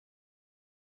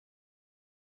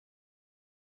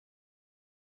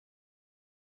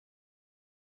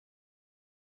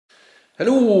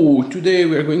Hello! Today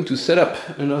we are going to set up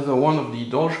another one of the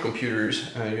Dolch computers.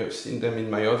 You have seen them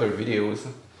in my other videos.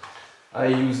 I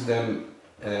use them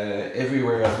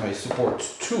everywhere as my support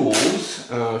tools.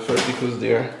 First because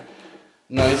they're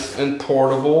nice and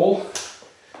portable,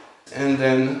 and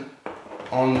then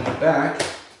on the back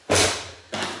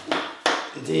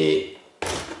they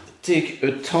take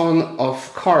a ton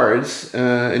of cards,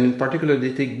 and in particular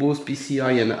they take both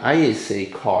PCI and ISA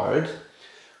card,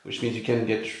 which means you can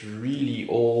get really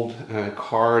old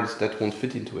cards that won't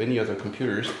fit into any other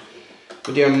computers.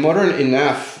 But they are modern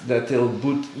enough that they'll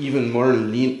boot even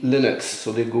modern Linux.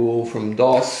 So they go from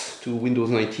DOS to Windows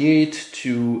 98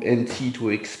 to NT to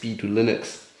XP to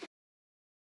Linux.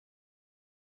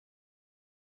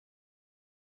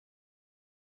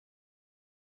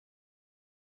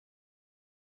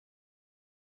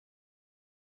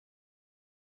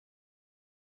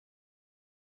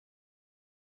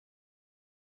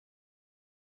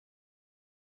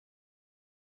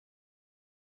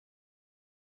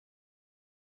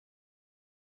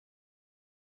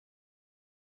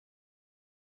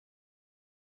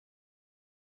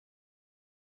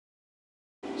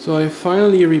 So I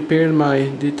finally repaired my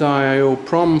Data I/O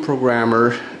PROM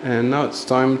programmer, and now it's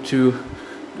time to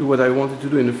do what I wanted to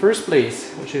do in the first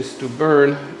place, which is to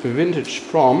burn a vintage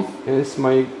PROM. And it's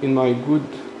in my good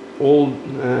old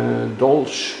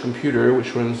Dolch computer,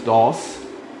 which runs DOS.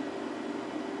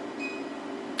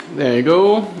 There you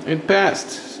go, it passed.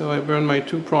 So I burned my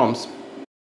two PROMs.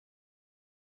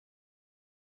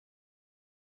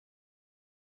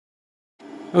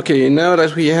 Okay, now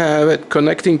that we have it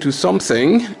connecting to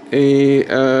something,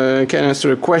 can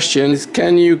answer a question is,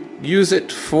 can you use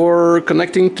it for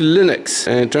connecting to Linux?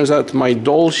 And it turns out my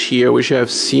Dolch here, which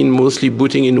I've seen mostly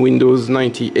booting in Windows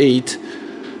 98,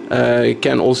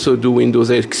 can also do Windows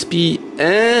XP,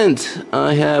 and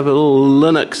I have a little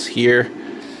Linux here.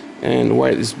 And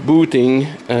while it's booting,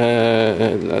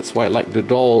 that's why I like the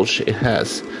Dolch, it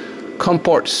has COM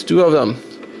ports, two of them.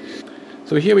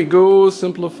 So here we go,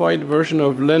 simplified version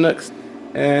of Linux,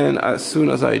 and as soon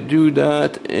as I do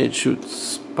that, it should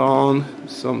spawn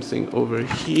something over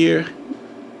here.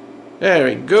 There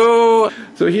we go.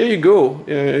 So here you go.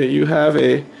 You have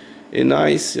a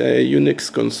nice Unix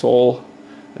console,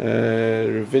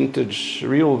 real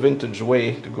vintage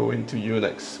way to go into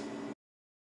Unix.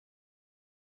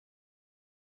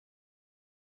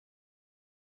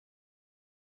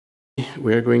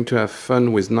 We're going to have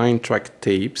fun with 9-track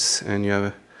tapes, and you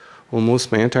have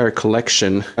almost my entire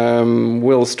collection.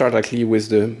 We'll start actually with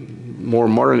the more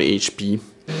modern HP.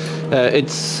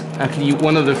 It's actually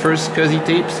one of the first SCSI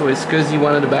tapes, so it's SCSI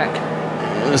 1 at the back,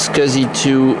 a SCSI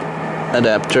 2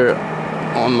 adapter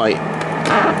on my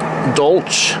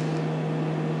Dolch.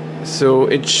 So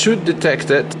it should detect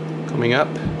it. Coming up.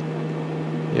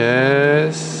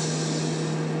 Yes,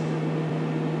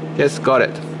 got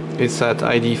it. It's at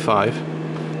ID 5.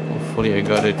 Hopefully I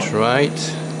got it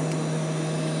right.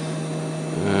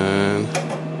 And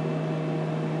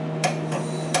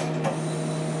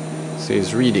it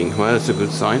says reading. Well, that's a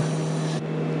good sign.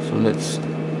 So let's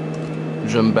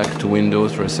jump back to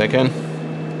Windows for a second.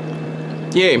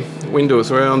 Yay! Windows.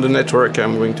 We're on the network.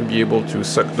 I'm going to be able to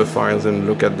suck the files and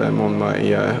look at them on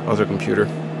my other computer.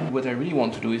 What I really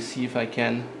want to do is see if I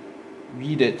can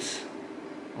read it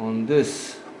on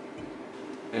this.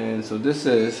 And so this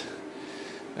is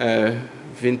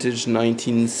vintage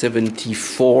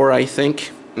 1974, I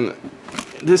think.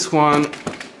 This one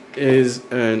is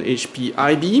an HP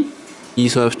IB.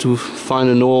 So I have to find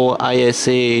an old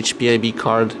ISA HP IB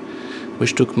card,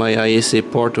 which took my ISA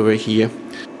port over here.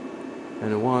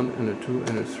 And a 1, and a 2,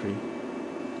 and a 3.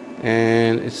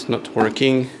 And it's not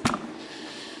working.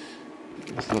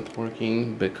 It's not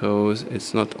working because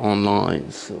it's not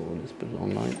online. So let's put it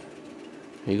online.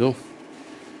 There you go.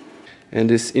 And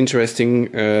this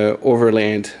interesting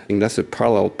overland, I think that's a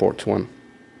parallel port one.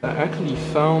 I actually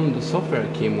found the software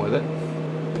that came with it.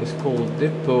 It's called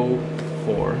Depot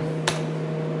 4.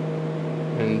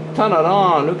 And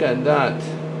ta-da-da, look at that.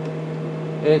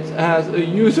 It has a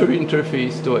user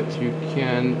interface to it. You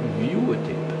can view a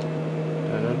tape.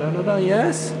 Da-da-da-da-da,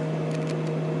 yes.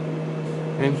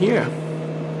 And here,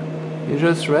 you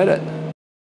just read it.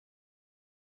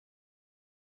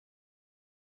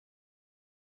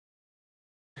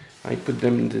 I put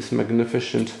them in this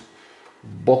magnificent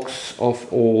box of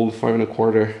old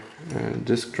 5¼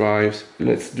 disk drives.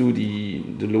 Let's do the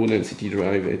low density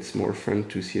drive. It's more fun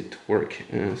to see it work.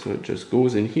 So it just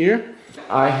goes in here.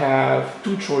 I have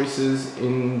two choices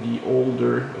in the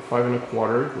older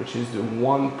 5¼ which is the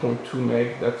 1.2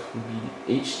 meg, that would be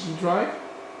the HD drive,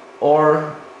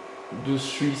 or the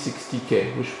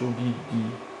 360K, which will be the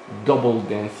double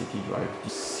density drive, the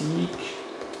Seek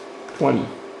 20.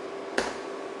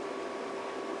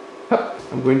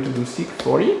 I'm going to do Seek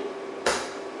 40,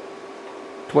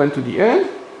 20 to the end,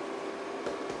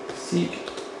 Seek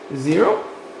 0,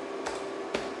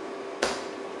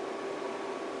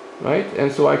 right?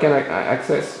 And so I can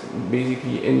access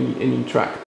basically any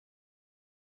track.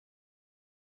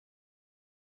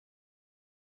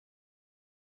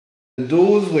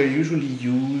 Those were usually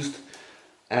used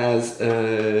as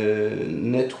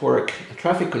network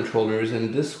traffic controllers,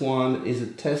 and this one is a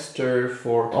tester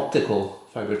for optical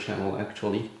fiber channel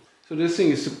actually. So this thing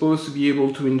is supposed to be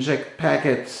able to inject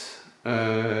packets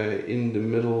in the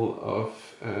middle of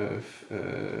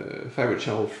fiber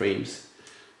channel frames.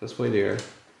 That's why there are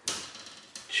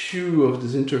two of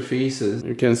these interfaces.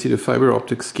 You can see the fiber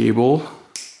optics cable,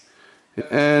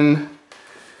 and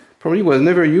probably was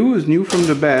never used, new from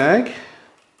the bag.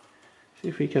 See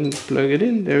if we can plug it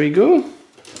in. There we go.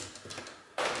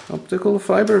 Optical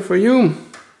fiber for you.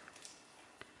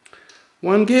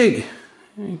 1 gig.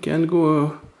 You can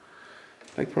go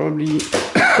like probably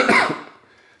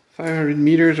 500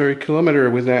 meters or a kilometer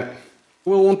with that.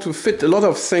 We'll want to fit a lot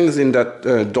of things in that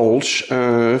Dolch.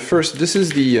 First, this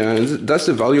is that's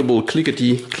the valuable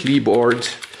clickety keyboard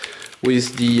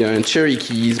with the cherry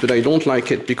keys, but I don't like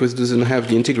it because it doesn't have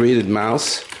the integrated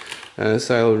mouse.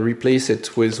 So I'll replace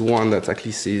it with one that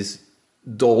actually says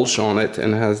Dolch on it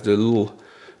and has the little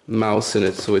mouse in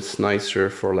it, so it's nicer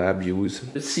for lab use.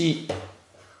 Let's see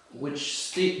which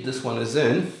state this one is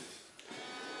in.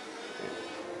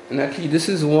 And actually this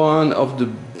is one of the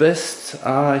best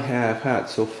I have had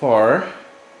so far.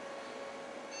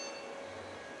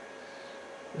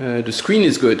 The screen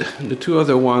is good. The two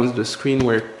other ones, the screen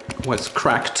was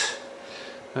cracked.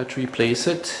 I had to replace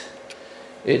it.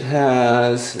 It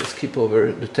has, let's skip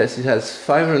over the test, it has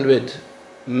 500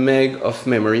 meg of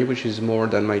memory, which is more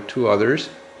than my two others.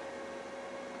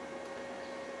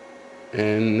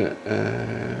 And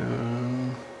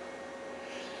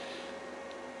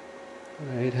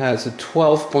it has a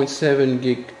 12.7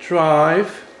 gig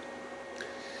drive.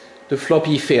 The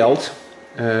floppy failed.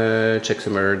 Check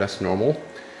some error, that's normal.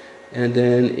 And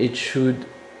then it should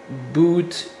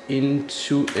boot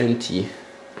into NT.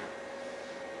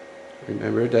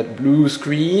 Remember that blue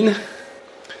screen.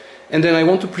 And then I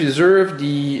want to preserve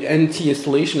the NT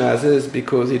installation as is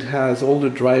because it has all the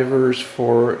drivers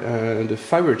for the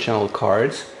fiber channel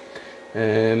cards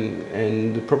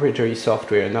and the proprietary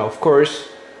software. Now of course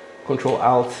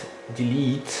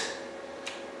Control-Alt-Delete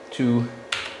to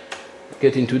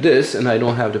get into this, and I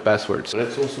don't have the password. So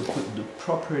let's also put the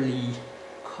properly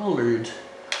colored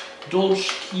Dolch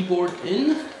keyboard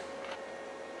in.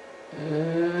 I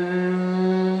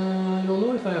don't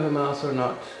know if I have a mouse or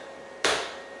not.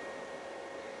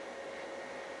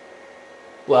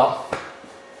 Well,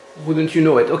 wouldn't you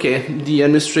know it? Okay, the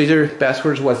administrator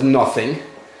password was nothing.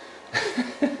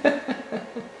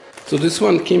 So this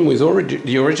one came with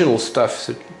the original stuff.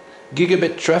 So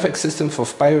gigabit traffic system for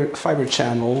fiber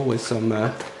channel with some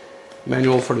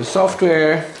manual for the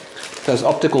software. It has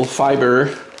optical fiber.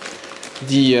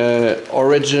 The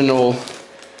original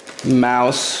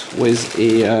mouse with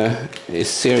a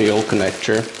serial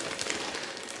connector.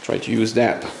 Try to use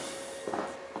that.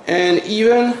 And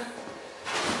even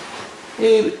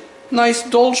a nice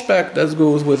Dolch Pac that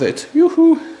goes with it.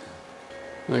 Yoo-hoo!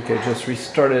 Okay, just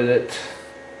restarted it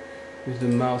with the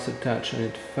mouse attached and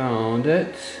it found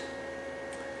it.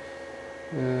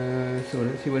 So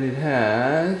let's see what it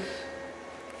has.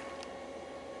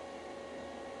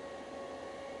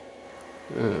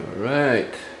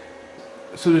 Alright.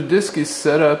 So the disk is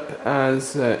set up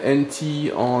as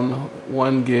NT on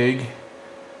 1 gig.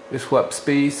 The swap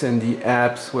space and the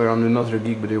apps were on another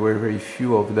gig, but there were very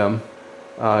few of them.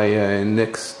 I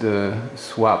nixed the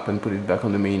swap and put it back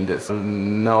on the main disk.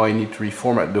 Now I need to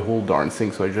reformat the whole darn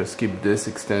thing, so I just keep this,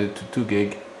 extend it to 2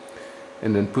 gig,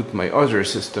 and then put my other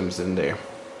systems in there.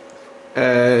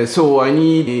 So I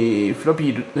need a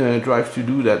floppy drive to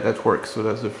do that. That works, so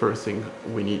that's the first thing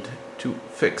we need to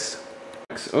fix.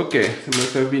 Okay, so it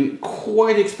must have been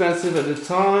quite expensive at the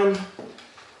time.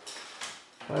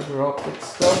 Fiber optic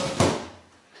stuff.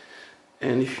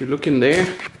 And if you look in there,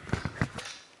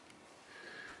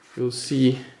 you'll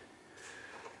see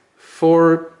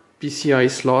 4 PCI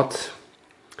slots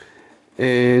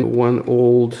and 1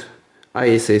 old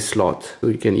ISA slot. So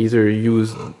you can either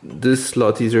use this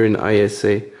slot either in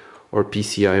ISA or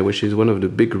PCI, which is one of the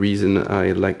big reasons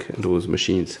I like those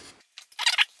machines.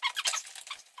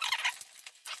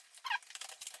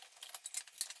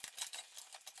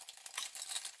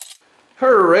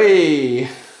 Hooray!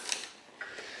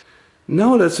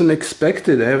 Now that's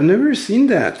unexpected. I have never seen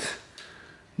that.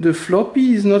 the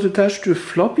floppy is not attached to a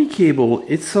floppy cable,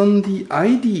 it's on the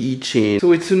IDE chain.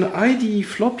 So it's an IDE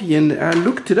floppy, and I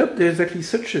looked it up, there's actually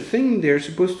such a thing, there's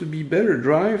supposed to be better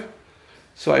drive.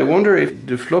 So I wonder if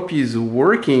the floppy is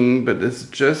working, but it's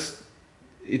just,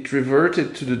 it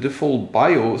reverted to the default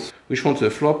BIOS, which wants a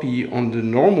floppy on the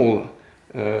normal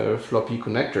floppy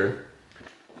connector.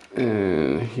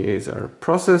 And here's our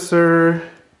processor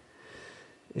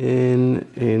in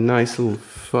a nice little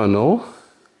funnel.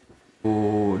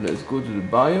 So let's go to the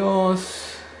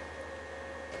BIOS,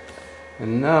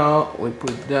 and now we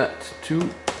put that to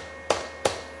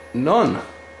none.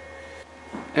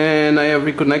 And I have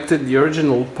reconnected the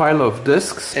original pile of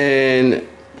disks, and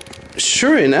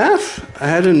sure enough, I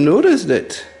hadn't noticed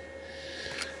it.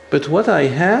 But what I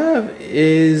have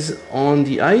is on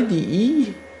the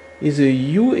IDE is a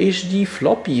UHD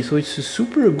floppy, so it's a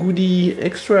super goody,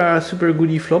 extra super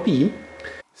goody floppy.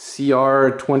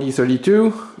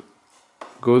 CR2032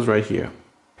 goes right here.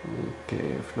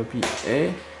 Okay, floppy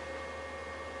A.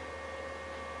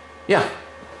 Yeah,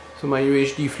 so my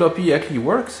UHD floppy actually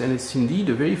works, and it's indeed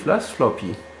a very fast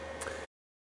floppy.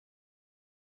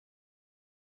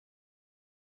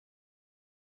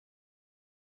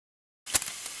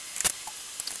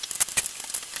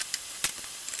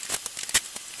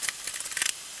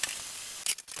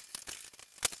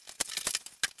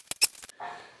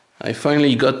 I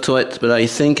finally got to it, but I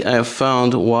think I have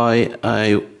found why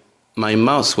my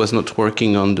mouse was not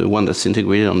working on the one that's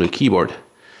integrated on the keyboard.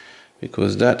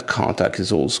 Because that contact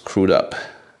is all screwed up.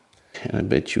 And I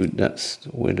bet you that's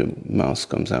where the mouse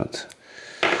comes out.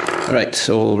 Alright,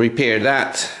 so we'll repair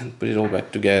that and put it all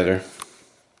back together.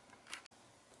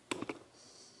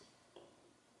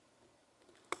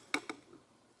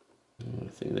 I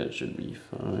think that should be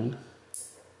fine.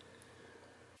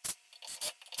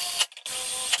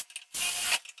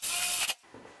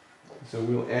 So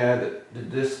we'll add the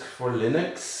disk for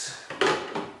Linux.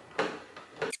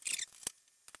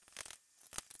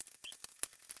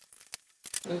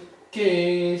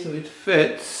 Okay, so it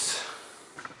fits.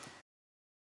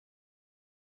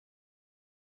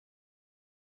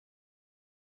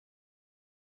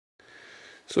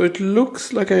 So it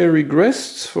looks like I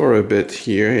regressed for a bit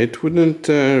here. It wouldn't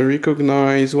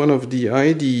recognize one of the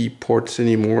IDE ports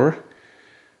anymore.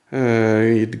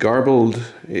 It garbled,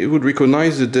 it would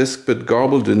recognize the disk but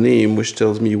garbled the name, which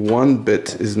tells me one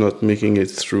bit is not making it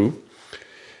through.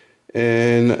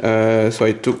 And so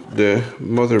I took the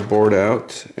motherboard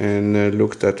out and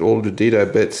looked at all the data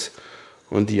bits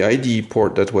on the IDE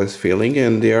port that was failing,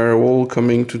 and they are all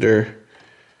coming to their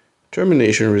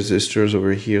termination resistors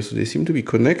over here, so they seem to be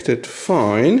connected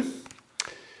fine.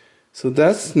 So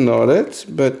that's not it,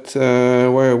 but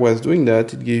while I was doing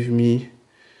that, it gave me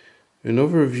an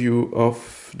overview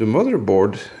of the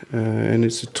motherboard, and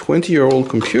it's a 20-year-old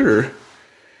computer,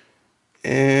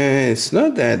 and it's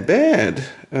not that bad.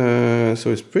 So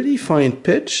it's pretty fine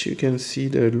pitch. You can see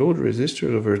the load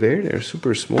resistors over there, they're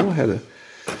super small. I had a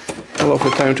hell of a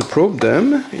time to probe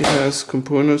them. It has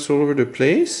components all over the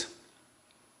place.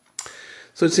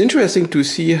 So it's interesting to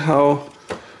see how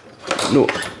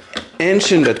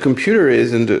ancient that computer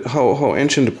is, and how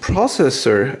ancient the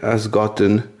processor has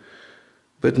gotten.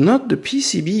 But not the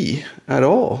PCB at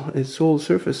all. It's all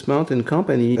Surface Mount and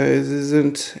Company. It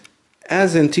isn't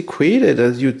as antiquated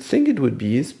as you'd think it would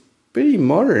be. It's pretty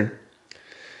modern.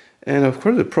 And of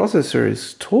course the processor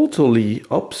is totally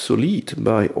obsolete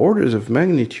by orders of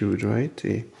magnitude, right?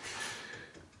 A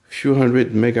few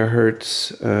hundred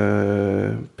megahertz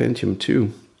Pentium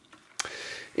II.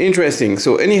 Interesting.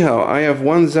 So anyhow, I have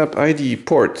one ZAP IDE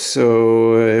port.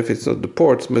 So if it's not the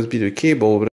port, it must be the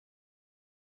cable. But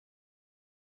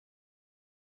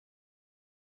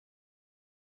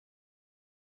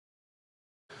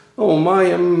oh my,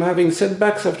 I'm having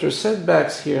setbacks after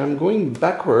setbacks here. I'm going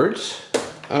backwards.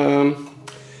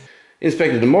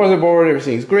 Inspected the motherboard,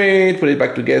 everything's great, put it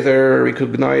back together,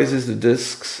 recognizes the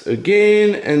disks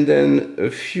again, and then a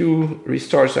few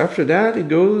restarts after that, it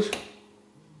goes.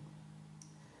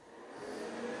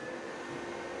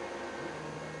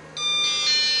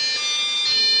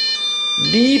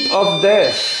 Beep of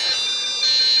death.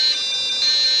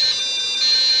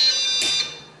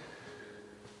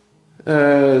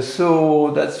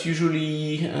 So that's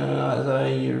usually, as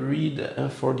I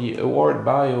read for the award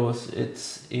BIOS,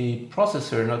 it's a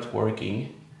processor not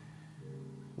working,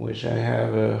 which I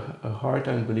have a hard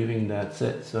time believing that's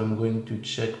it. So I'm going to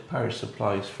check power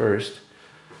supplies first.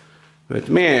 But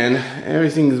man,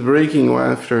 everything is breaking one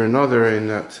after another in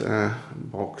that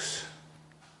box.